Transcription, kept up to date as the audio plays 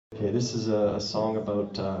Okay, this is a song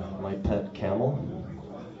about my pet camel.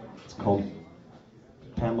 It's called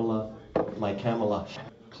Pamela My Camela.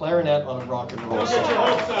 Clarinet on a rock and roll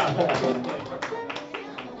song.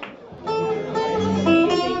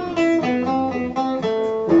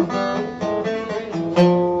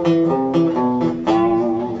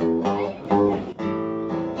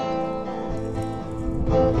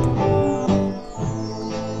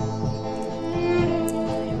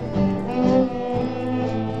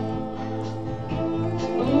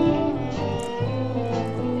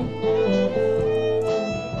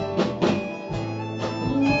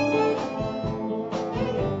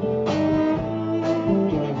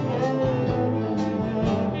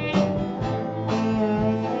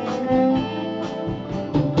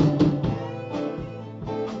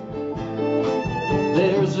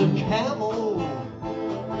 There's a camel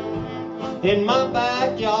in my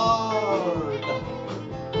backyard.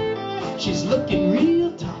 She's looking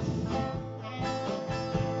real tough,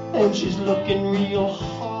 and she's looking real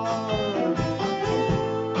hard.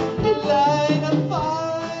 Light a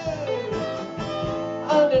fire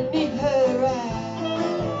underneath her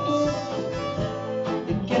eyes.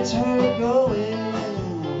 It gets her going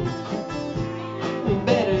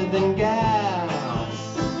better than gas.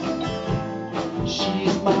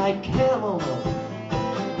 She's my camel.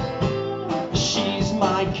 She's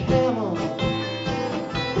my camel.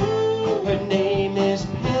 Her name is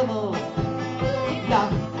Pamela.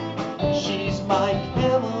 She's my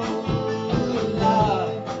camel.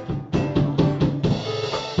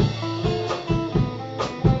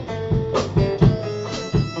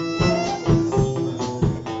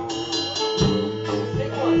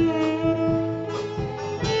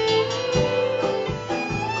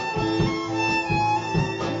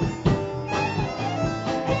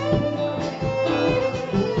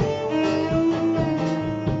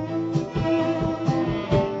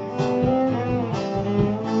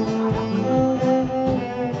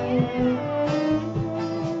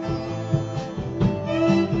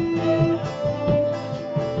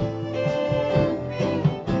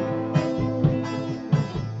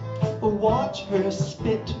 Watch her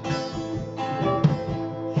spit,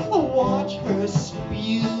 watch her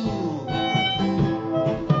spew.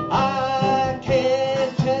 I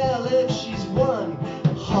can't tell if she's one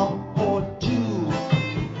hump or two.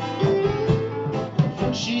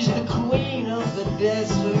 She's the queen of the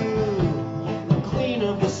desert, the queen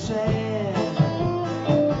of the sand,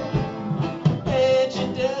 and she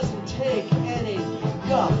doesn't take any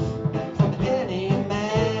guff from any man.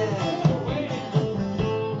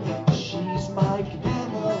 She's my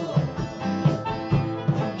camel.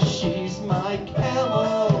 She's my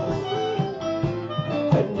camel.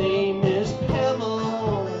 Her name is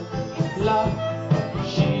Pamela.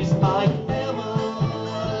 She's my camel.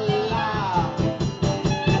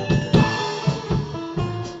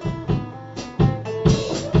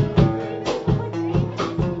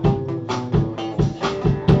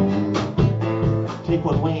 Take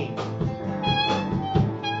one, Wayne.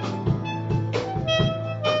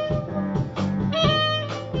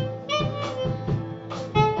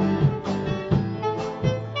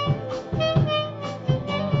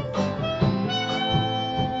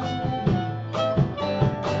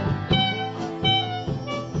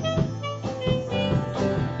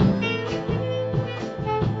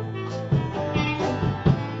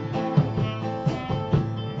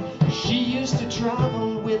 She used to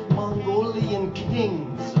travel with Mongolian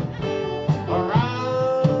Kings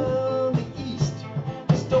around the east,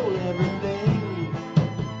 stole everything.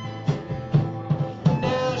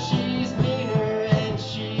 Now she's meaner and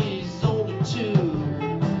she's older too.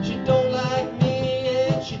 She don't like me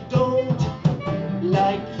and she don't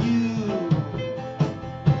like you.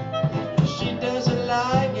 She doesn't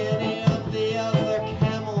like any of the other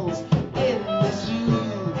camels in the zoo.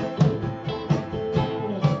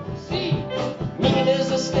 Mean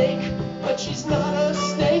as a snake, but she's not a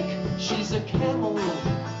snake, she's a camel.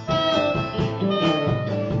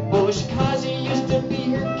 Bushkazi used to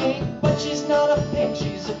be her gig, but she's not a pig,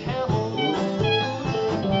 she's a camel.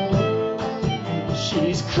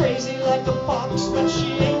 She's crazy like a fox, but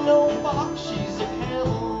she ain't no fox, she's a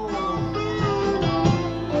camel.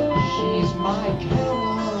 She's my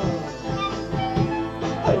camel.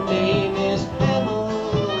 Her name is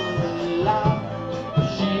Pamela.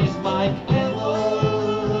 She's my camel.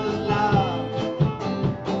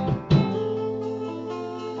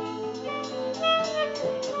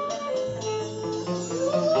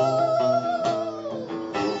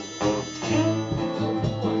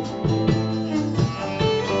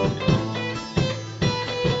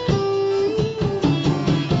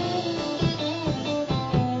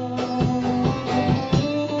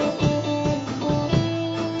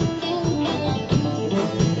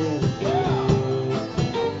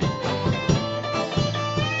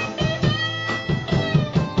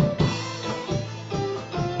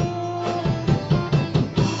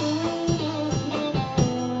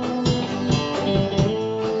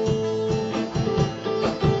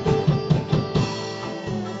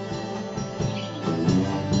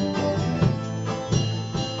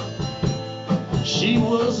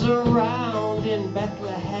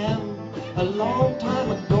 Bethlehem a long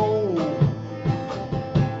time ago.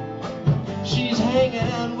 She's hanging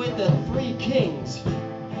out with the 3 kings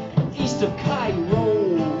east of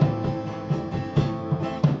Cairo.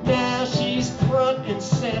 Now she's front and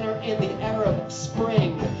center in the Arab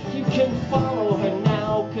Spring. You can follow her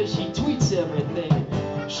now 'cause she tweets everything.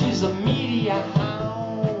 She's a media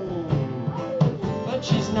hound, but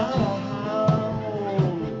she's not a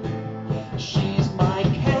hound. She's my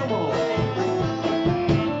camel.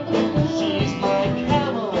 She's my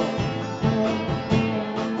camel.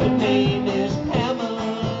 Her name is Pamela.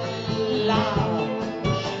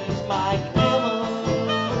 She's my camel.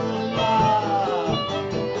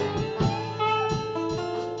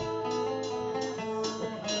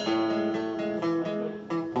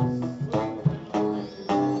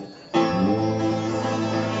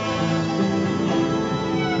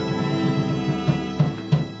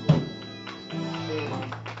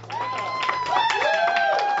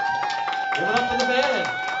 Give it up for the band.